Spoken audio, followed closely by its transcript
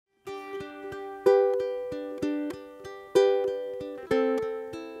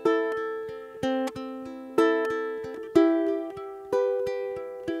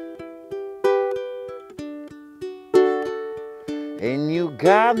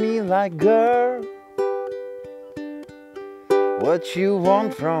got me like, girl, what you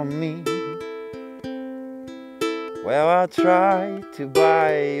want from me? Well, I tried to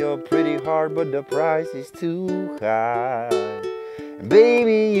buy your pretty heart, but the price is too high. And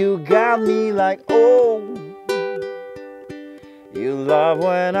baby, you got me like, oh, you love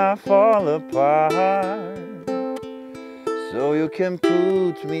when I fall apart. So you can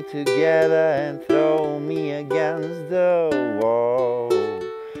put me together and throw me against the wall.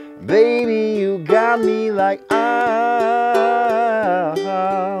 Baby, you got me like,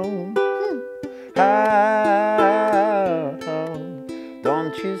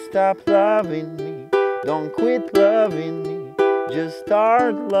 don't you stop loving me, don't quit loving me, just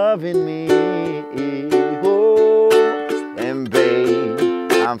start loving me. Oh, and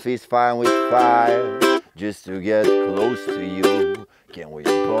babe, I'm fist fighting with fire just to get close to you. Can we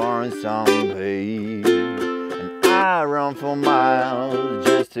burn some babe? And I run for miles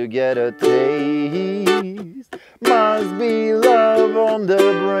just to get a taste. Must be love on the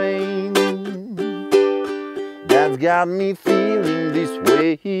brain that's got me feeling this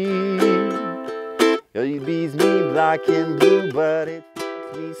way. It beats me black and blue, but it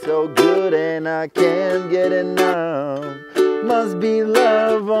makes me so good and I can't get enough. Must be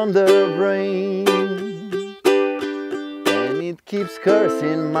love on the brain, and it keeps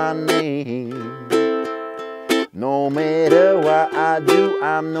cursing my name. No matter what I do,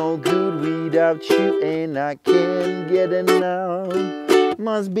 I'm no good without you, and I can't get enough.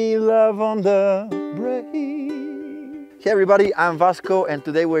 Must be love on the brain. Hey everybody, I'm Vasco, and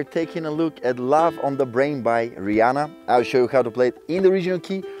today we're taking a look at Love on the Brain by Rihanna. I'll show you how to play it in the original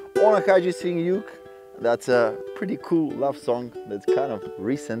key on a high string uke. That's a pretty cool love song that's kind of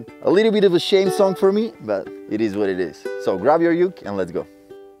recent. A little bit of a shame song for me, but it is what it is. So grab your uke and let's go.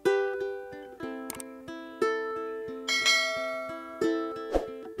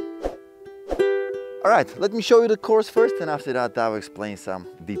 Alright, let me show you the chords first, and after that I'll explain some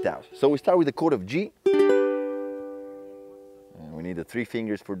details. So we start with the chord of G. And we need the 3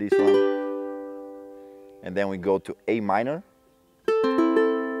 fingers for this one. And then we go to A minor.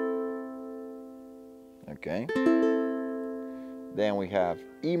 Okay. Then we have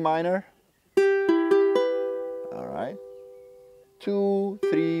E minor. Alright. 2,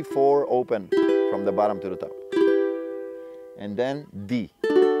 3, 4, open from the bottom to the top. And then D.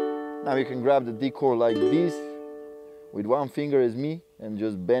 Now you can grab the D chord like this, with one finger as me, and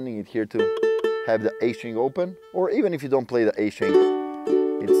just bending it here to have the A string open. Or even if you don't play the A string,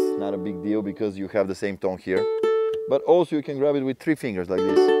 it's not a big deal because you have the same tone here. But also you can grab it with 3 fingers like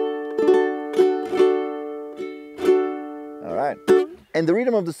this. Alright. And the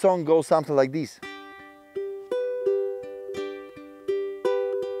rhythm of the song goes something like this.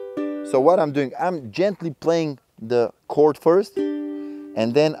 So what I'm doing, I'm gently playing the chord first,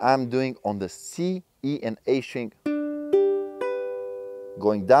 and then I'm doing on the C, E and A string,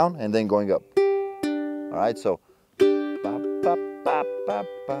 going down and then going up. Alright, so ba, ba, ba, ba,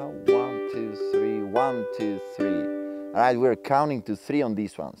 ba, 1, 2, 3, 1, 2, 3. Alright, we're counting to 3 on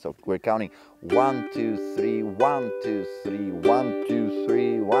this one. So we're counting 1, 2, 3, 1, 2, 3, 1, 2,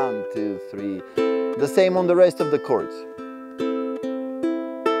 3, 1, 2, 3. The same on the rest of the chords.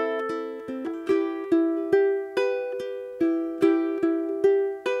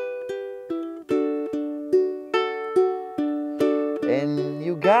 And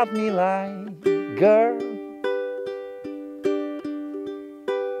you got me like, girl,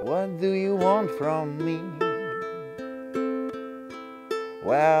 what do you want from me?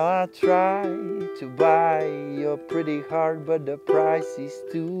 Well, I tried to buy your pretty heart, but the price is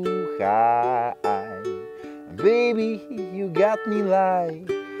too high. Baby, you got me like...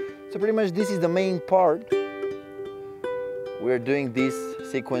 So pretty much this is the main part. We're doing this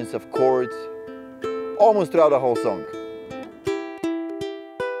sequence of chords almost throughout the whole song.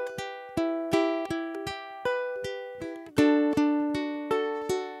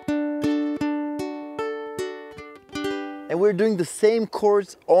 And we're doing the same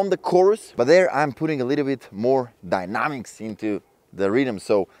chords on the chorus, but there I'm putting a little bit more dynamics into the rhythm.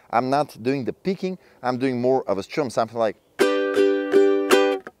 So I'm not doing the picking, I'm doing more of a strum, something like...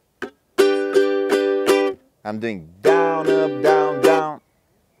 I'm doing down, up, down, down,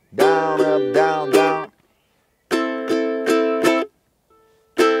 down, up, down, down.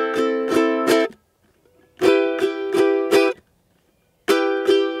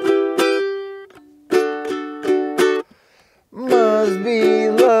 Must be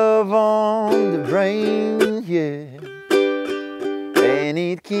love on the brain, yeah, and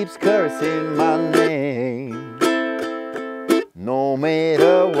it keeps cursing my name. No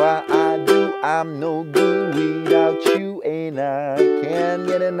matter what I do, I'm no good without you, and I can't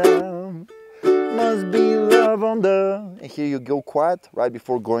get enough. Must be love on the... And here you go quiet right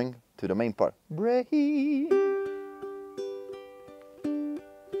before going to the main part. Breathe.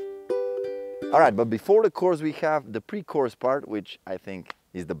 Alright, but before the chorus we have the pre-chorus part, which I think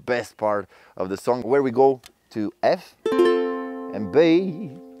is the best part of the song, where we go to F and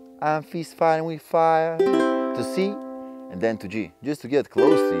babe, I'm fist fighting with fire, to C and then to G, just to get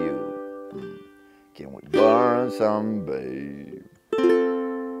close to you. Can we burn some, babe?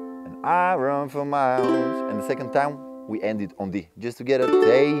 And I run for miles. And the second time we end it on D, just to get a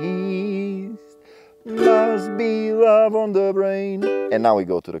taste. Must be love on the brain. And now we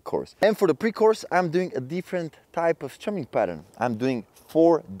go to the chorus. And for the pre-chorus, I'm doing a different type of strumming pattern. I'm doing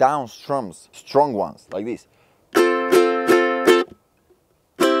 4 down strums, strong ones, like this.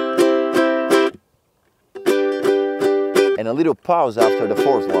 And a little pause after the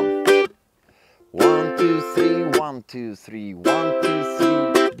fourth one. 1, 2, 3, 1, 2, 3, 1, 2,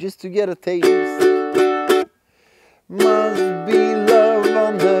 3, just to get a taste. Must be love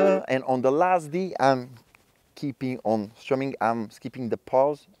on the... And on the last D, I'm keeping on strumming. I'm skipping the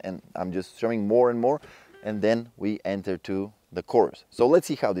pause and I'm just strumming more and more. And then we enter to the chorus. So let's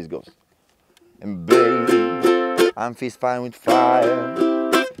see how this goes. And babe, I'm fist fighting with fire,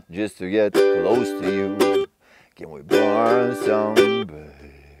 just to get close to you. Can we burn some, babe?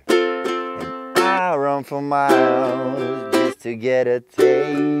 And I run for miles, just to get a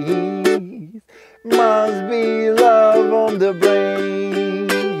taste. Must be love on the brain,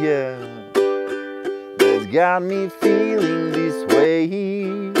 yeah. That's got me feeling this way.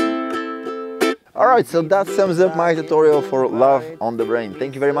 Alright, so that sums up my tutorial for Love on the Brain.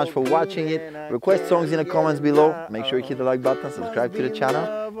 Thank you very much for watching it. Request songs in the comments below. Make sure you hit the like button, subscribe to the channel,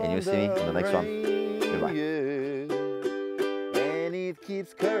 and you'll see me on the next one. Goodbye. And it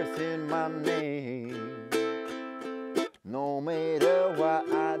keeps cursing my name. No matter what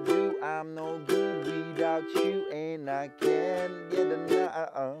I do, I'm no good without you, and I can't get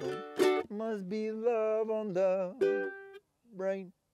enough. Must be love on the brain.